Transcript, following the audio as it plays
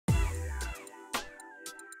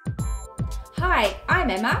Hi,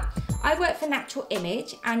 I'm Emma. I work for Natural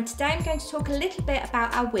Image and today I'm going to talk a little bit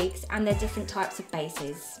about our wigs and their different types of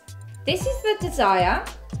bases. This is the Desire.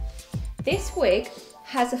 This wig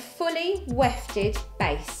has a fully wefted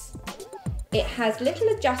base. It has little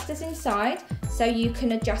adjusters inside so you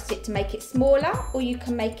can adjust it to make it smaller or you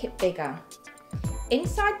can make it bigger.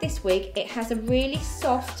 Inside this wig it has a really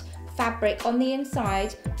soft fabric on the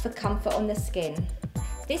inside for comfort on the skin.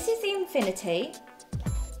 This is the Infinity.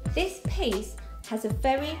 This piece has a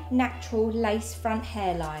very natural lace front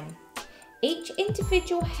hairline. Each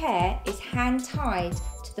individual hair is hand tied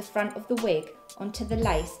to the front of the wig onto the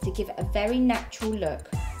lace to give it a very natural look.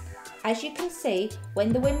 As you can see,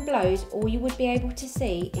 when the wind blows, all you would be able to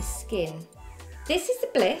see is skin. This is the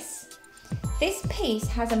Bliss. This piece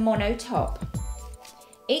has a mono top.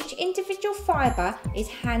 Each individual fibre is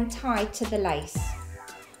hand tied to the lace.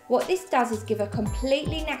 What this does is give a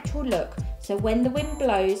completely natural look, so when the wind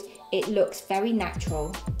blows, it looks very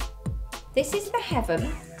natural. This is the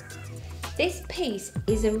Heaven. This piece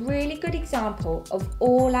is a really good example of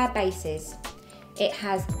all our bases. It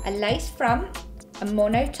has a lace front, a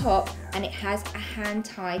mono top, and it has a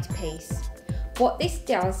hand-tied piece. What this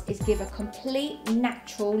does is give a complete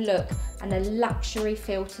natural look and a luxury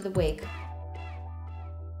feel to the wig.